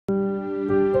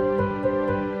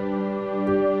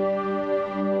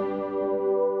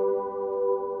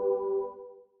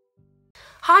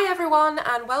Hi everyone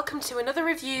and welcome to another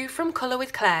review from Colour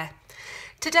with Claire.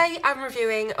 Today I'm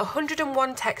reviewing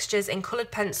 101 Textures in Coloured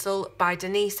Pencil by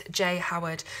Denise J.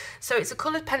 Howard. So it's a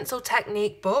coloured pencil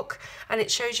technique book and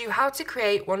it shows you how to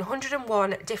create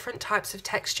 101 different types of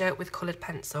texture with coloured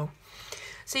pencil.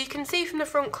 So you can see from the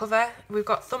front cover, we've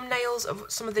got thumbnails of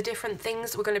some of the different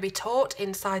things we're going to be taught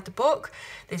inside the book.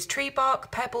 There's tree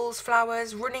bark, pebbles,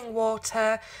 flowers, running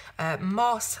water,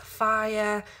 moss,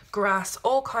 fire, grass,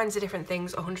 all kinds of different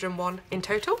things, 101 in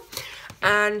total.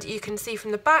 And you can see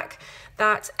from the back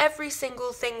that every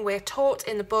single thing we're taught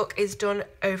in the book is done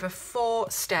over 4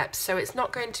 steps. So it's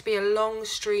not going to be a long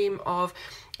stream of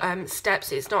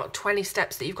steps. It's not 20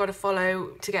 steps that you've got to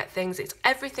follow to get things.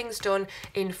 Everything's done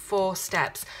in 4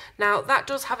 steps. Now that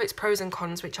does have its pros and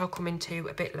cons, which I'll come into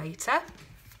a bit later.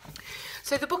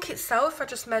 So the book itself, I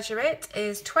just measure it,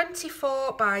 is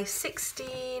 24 by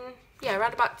 16,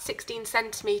 around about 16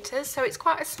 centimetres. So it's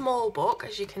quite a small book,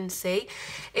 as you can see.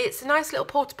 It's a nice little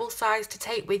portable size to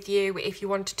take with you if you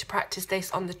wanted to practice this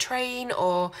on the train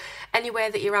or anywhere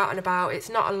that you're out and about.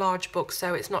 It's not a large book,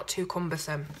 so it's not too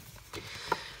cumbersome.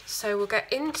 So we'll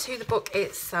get into the book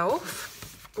itself.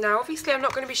 Now obviously I'm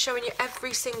not going to be showing you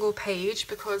every single page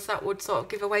because that would sort of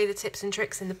give away the tips and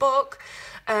tricks in the book.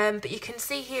 But you can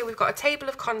see here we've got a table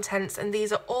of contents and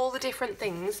these are all the different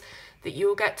things that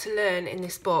you'll get to learn in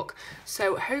this book.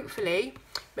 So hopefully,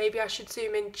 maybe I should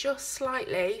zoom in just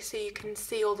slightly so you can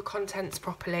see all the contents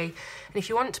properly. And if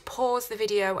you want to pause the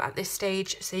video at this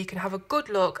stage so you can have a good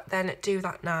look, then do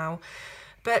that now.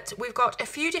 But we've got a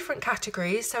few different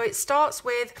categories. So it starts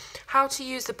with how to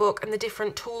use the book and the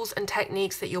different tools and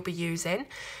techniques that you'll be using.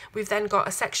 We've then got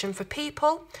a section for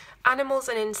people, animals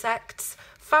and insects,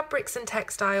 fabrics and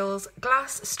textiles,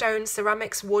 glass, stone,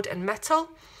 ceramics, wood and metal,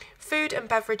 food and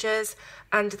beverages,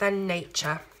 and then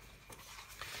nature.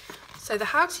 So the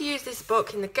how to use this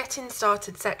book in the getting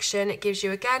started section, it gives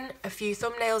you again a few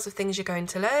thumbnails of things you're going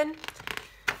to learn.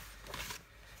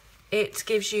 It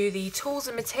gives you the tools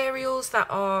and materials that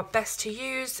are best to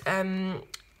use,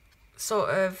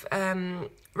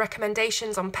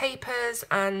 recommendations on papers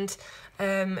and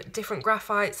different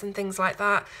graphites and things like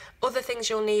that. Other things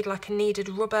you'll need, like a kneaded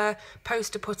rubber,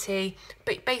 poster putty,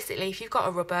 but basically if you've got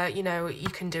a rubber, you know, you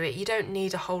can do it. You don't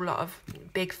need a whole lot of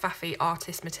big faffy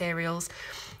artist materials.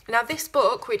 Now this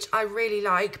book, which I really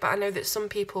like, but I know that some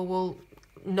people will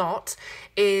not,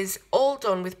 is all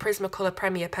done with Prismacolor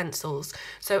Premier pencils.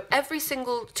 So every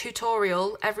single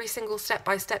tutorial, every single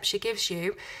step-by-step she gives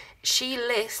you, she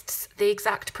lists the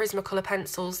exact Prismacolor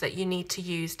pencils that you need to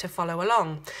use to follow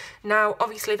along. Now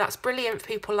obviously that's brilliant for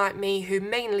people like me who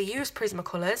mainly use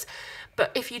Prismacolors,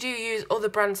 but if you do use other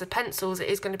brands of pencils it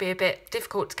is going to be a bit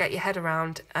difficult to get your head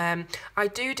around. I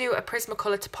do a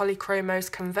Prismacolor to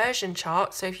polychromos conversion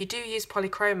chart, so if you do use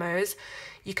polychromos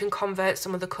you can convert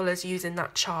some of the colours using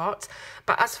that chart.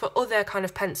 But as for other kind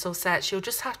of pencil sets, you'll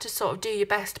just have to sort of do your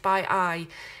best by eye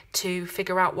to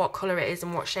figure out what colour it is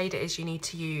and what shade it is you need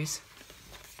to use.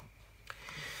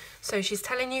 So she's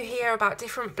telling you here about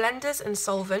different blenders and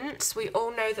solvents. We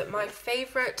all know that my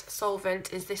favourite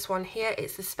solvent is this one here.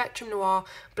 It's the Spectrum Noir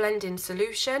blending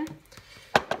solution.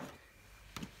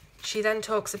 She then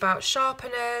talks about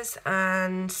sharpeners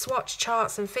and swatch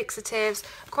charts and fixatives,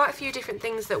 quite a few different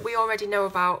things that we already know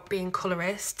about being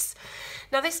colourists.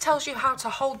 Now this tells you how to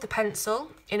hold the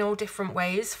pencil in all different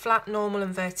ways, flat, normal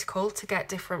and vertical, to get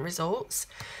different results.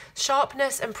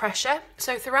 Sharpness and pressure.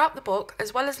 So throughout the book,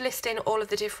 as well as listing all of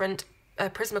the different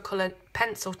Prismacolor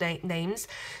pencil names,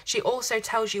 she also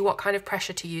tells you what kind of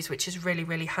pressure to use, which is really,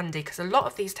 really handy because a lot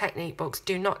of these technique books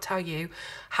do not tell you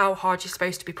how hard you're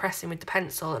supposed to be pressing with the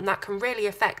pencil, and that can really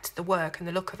affect the work and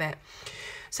the look of it.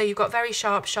 So you've got very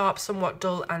sharp, sharp, somewhat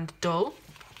dull and dull.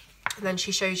 And then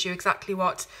she shows you exactly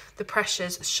what the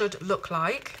pressures should look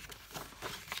like.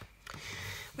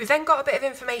 We've then got a bit of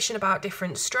information about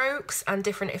different strokes and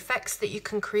different effects that you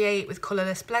can create with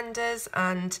colourless blenders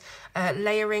and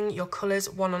layering your colours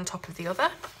one on top of the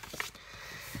other.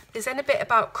 There's then a bit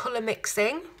about colour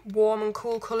mixing, warm and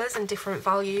cool colours and different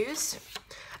values.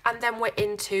 And then we're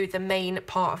into the main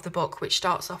part of the book, which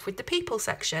starts off with the people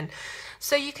section.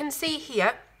 So you can see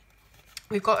here,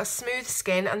 we've got a smooth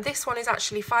skin, and this one is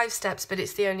actually 5 steps, but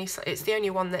it's the only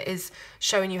one that is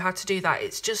showing you how to do that.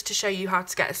 It's just to show you how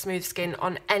to get a smooth skin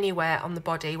on anywhere on the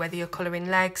body, whether you're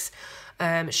colouring legs,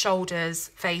 shoulders,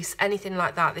 face, anything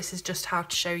like that. This is just how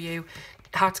to show you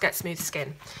how to get smooth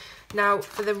skin. Now,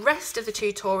 for the rest of the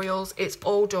tutorials, it's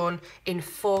all done in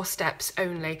 4 steps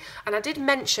only. And I did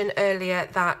mention earlier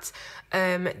that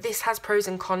this has pros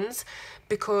and cons,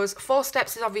 because 4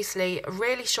 steps is obviously a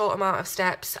really short amount of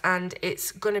steps, and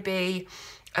it's going to be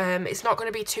It's not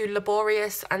going to be too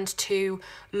laborious and too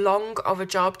long of a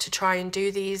job to try and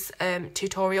do these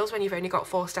tutorials when you've only got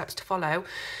 4 steps to follow.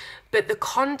 But the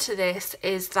con to this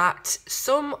is that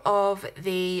some of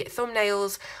the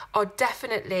thumbnails are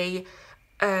definitely,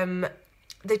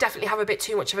 they definitely have a bit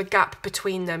too much of a gap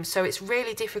between them. So it's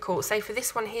really difficult. Say for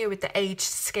this one here with the aged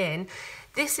skin,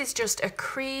 this is just a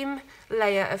cream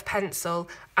layer of pencil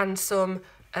and some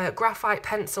graphite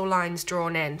pencil lines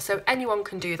drawn in. So anyone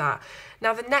can do that.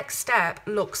 Now the next step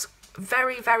looks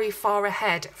very, very far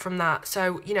ahead from that.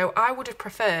 So, you know, I would have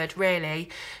preferred really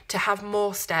to have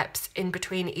more steps in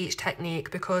between each technique,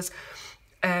 because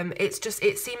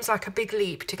it seems like a big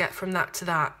leap to get from that to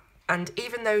that. And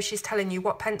even though she's telling you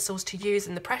what pencils to use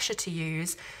and the pressure to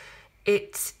use,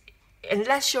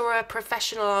 unless you're a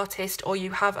professional artist or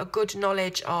you have a good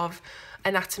knowledge of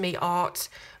anatomy, art,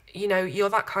 you know, you're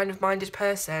that kind of minded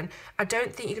person, I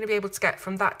don't think you're going to be able to get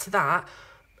from that to that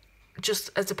just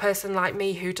as a person like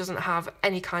me who doesn't have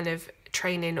any kind of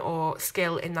training or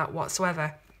skill in that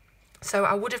whatsoever. So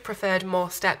I would have preferred more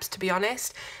steps, to be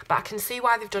honest, but I can see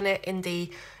why they've done it in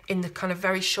the kind of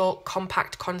very short,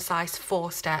 compact, concise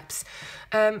 4 steps.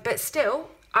 But still,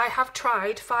 I have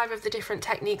tried 5 of the different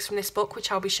techniques from this book,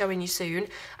 which I'll be showing you soon,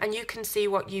 and you can see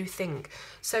what you think.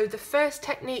 So the first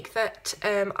technique that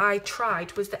I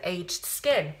tried was the aged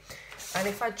skin. And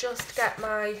if I just get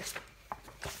my...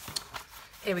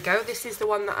 Here we go, this is the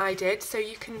one that I did. So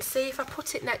you can see if I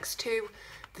put it next to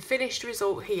the finished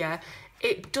result here,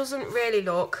 it doesn't really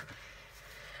look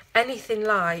anything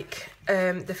like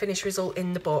the finished result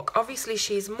in the book. Obviously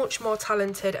she's much more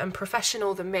talented and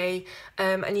professional than me,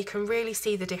 and you can really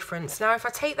see the difference. Now if I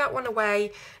take that one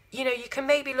away, you know, you can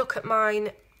maybe look at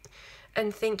mine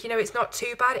and think, you know, it's not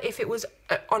too bad. If it was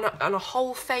on a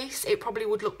whole face, it probably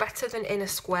would look better than in a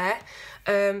square,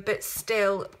 but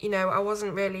still, you know, I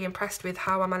wasn't really impressed with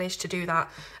how I managed to do that,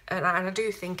 and I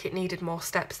do think it needed more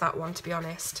steps, that one, to be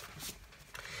honest.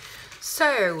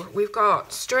 So we've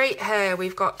got straight hair,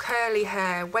 we've got curly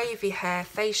hair, wavy hair,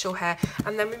 facial hair,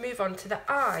 and then we move on to the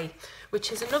eye,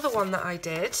 which is another one that I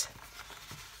did.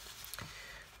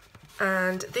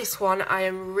 And this one I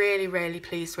am really, really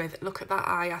pleased with. Look at that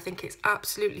eye. I think it's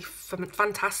absolutely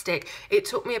fantastic. It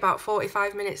took me about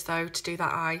 45 minutes though to do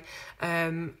that eye.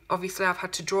 Obviously I've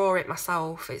had to draw it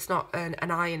myself. It's not an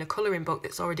eye in a colouring book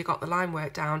that's already got the line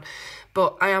work down.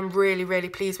 But I am really, really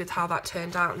pleased with how that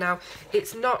turned out. Now,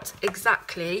 it's not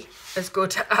exactly as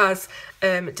good as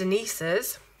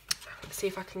Denise's. Let's see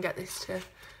if I can get this to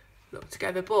look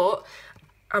together. But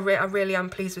I really am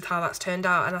pleased with how that's turned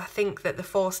out, and I think that the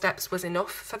 4 steps was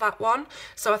enough for that one.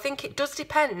 So I think it does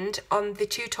depend on the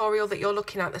tutorial that you're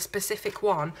looking at, the specific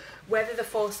one, whether the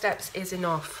 4 steps is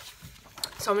enough.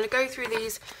 So I'm going to go through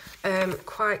these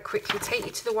quite quickly, take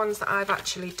you to the ones that I've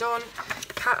actually done.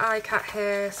 Cat eye, cat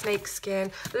hair, snake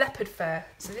skin, leopard fur.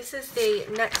 So this is the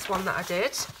next one that I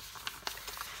did,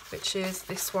 which is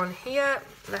this one here,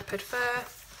 leopard fur.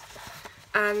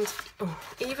 And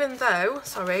even though,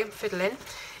 sorry, I'm fiddling,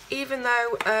 even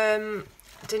though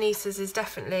Denise's is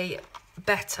definitely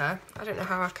better, I don't know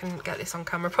how I can get this on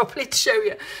camera properly to show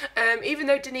you, even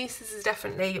though Denise's is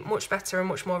definitely much better and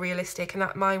much more realistic, and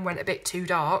that mine went a bit too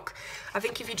dark, I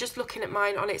think if you're just looking at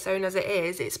mine on its own as it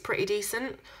is, it's pretty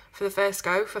decent for the first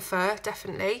go, for fur,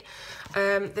 definitely.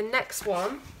 The next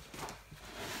one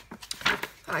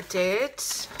I did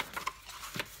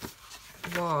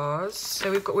was,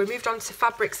 so we moved on to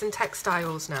fabrics and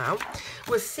textiles now,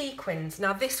 was sequins.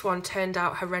 Now this one turned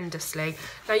out horrendously.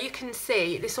 Now you can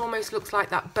see this almost looks like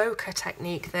that bokeh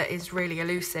technique that is really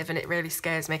elusive, and it really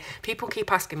scares me. People keep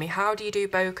asking me, how do you do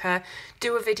bokeh?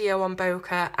 Do a video on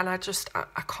bokeh, and I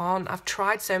can't. I've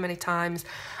tried so many times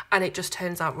and it just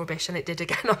turns out rubbish, and it did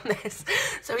again on this.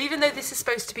 So even though this is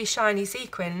supposed to be shiny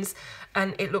sequins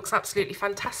and it looks absolutely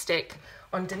fantastic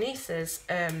on Denise's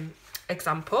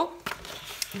example,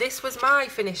 this was my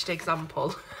finished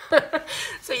example.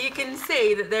 So you can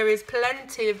see that there is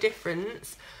plenty of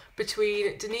difference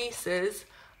between Denise's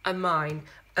and mine.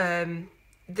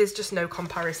 There's just no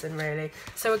comparison really.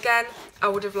 So again, I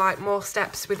would have liked more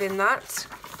steps within that.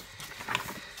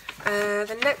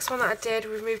 The next one that I did,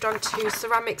 we've moved on to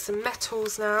ceramics and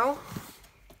metals now.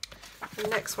 The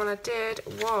next one I did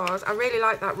was, I really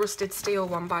like that rusted steel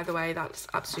one, by the way, that's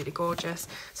absolutely gorgeous.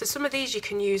 So some of these you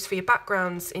can use for your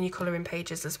backgrounds in your colouring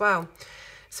pages as well.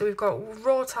 So we've got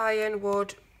wrought iron,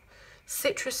 wood,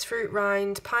 citrus fruit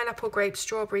rind, pineapple, grape,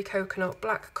 strawberry, coconut,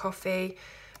 black coffee,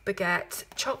 baguette,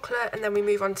 chocolate, and then we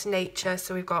move on to nature.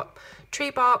 So we've got tree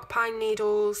bark, pine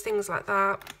needles, things like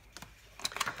that.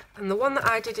 And the one that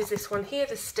I did is this one here,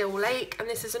 the Still Lake, and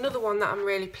this is another one that I'm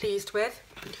really pleased with.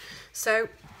 So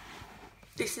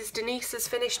This is Denise's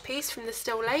finished piece from the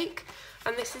Still Lake,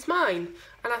 and this is mine.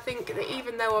 And I think that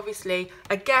even though obviously,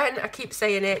 again, I keep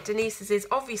saying it, Denise's is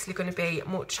obviously going to be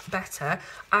much better,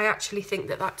 I actually think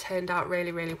that that turned out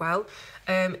really, really well.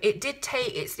 It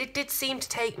did seem to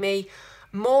take me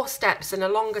more steps and a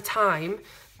longer time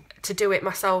to do it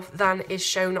myself than is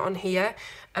shown on here,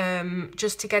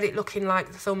 just to get it looking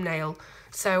like the thumbnail.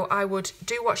 So I would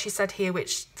do what she said here,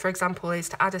 which, for example, is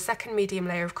to add a second medium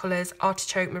layer of colours,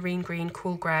 artichoke, marine green,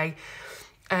 cool grey.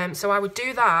 So I would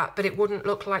do that, but it wouldn't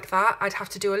look like that. I'd have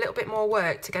to do a little bit more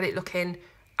work to get it looking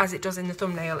as it does in the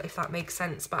thumbnail, if that makes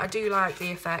sense. But I do like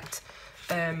the effect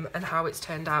and how it's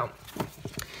turned out.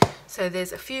 So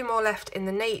there's a few more left in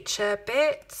the nature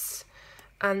bits.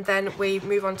 And then we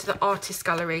move on to the artist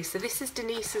gallery. So this is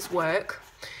Denise's work.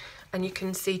 And you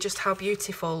can see just how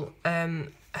beautiful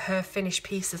her finished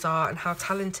pieces are and how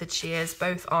talented she is,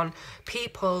 both on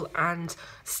people and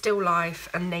still life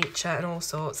and nature and all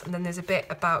sorts. And then there's a bit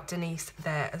about Denise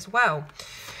there as well.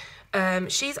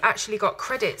 She's actually got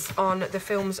credits on the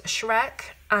films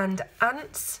Shrek and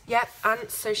Ants. Yep,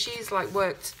 Ants. So she's like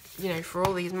worked, you know, for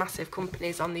all these massive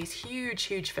companies on these huge,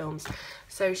 huge films.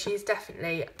 So she's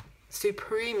definitely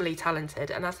supremely talented,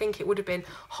 and I think it would have been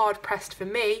hard pressed for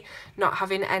me, not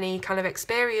having any kind of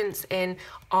experience in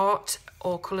art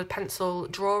or coloured pencil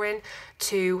drawing,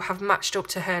 to have matched up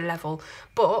to her level.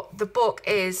 But the book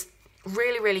is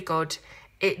really, really good.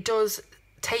 It does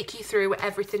take you through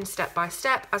everything step by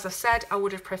step. As I said, I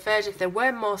would have preferred if there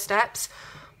were more steps,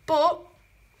 but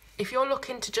if you're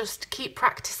looking to just keep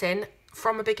practicing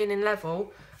from a beginning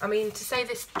level, I mean, to say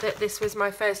that this was my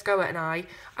first go at an eye,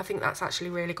 I think that's actually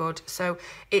really good. So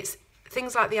it's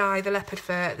things like the eye, the leopard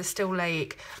fur, the still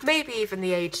lake, maybe even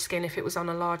the aged skin if it was on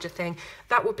a larger thing.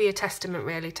 That would be a testament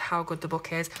really to how good the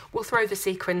book is. We'll throw the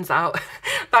sequins out.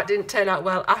 That didn't turn out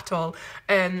well at all.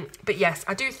 But yes,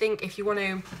 I do think if you want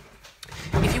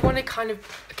to kind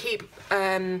of keep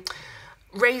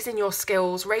raising your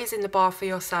skills, raising the bar for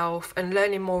yourself and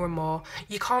learning more and more,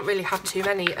 you can't really have too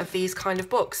many of these kind of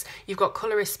books. You've got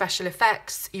Colorist Special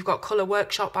Effects, you've got Colour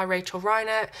Workshop by Rachel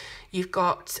Reinert, you've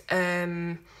got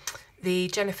the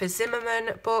Jennifer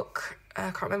Zimmerman book,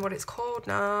 I can't remember what it's called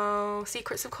now,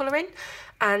 Secrets of Colouring,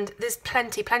 and there's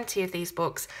plenty of these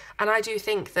books, and I do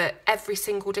think that every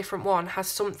single different one has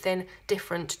something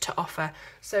different to offer.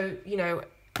 So, you know,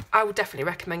 I would definitely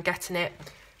recommend getting it.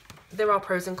 There are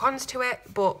pros and cons to it,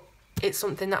 but it's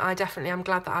something that I definitely am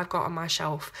glad that I've got on my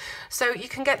shelf. So you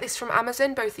can get this from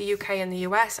Amazon, both the UK and the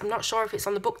US. I'm not sure if it's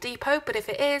on the Book Depot, but if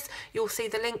it is, you'll see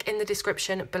the link in the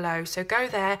description below. So go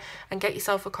there and get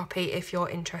yourself a copy if you're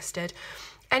interested.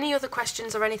 Any other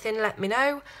questions or anything, let me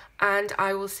know, and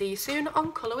I will see you soon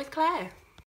on Colour with Claire.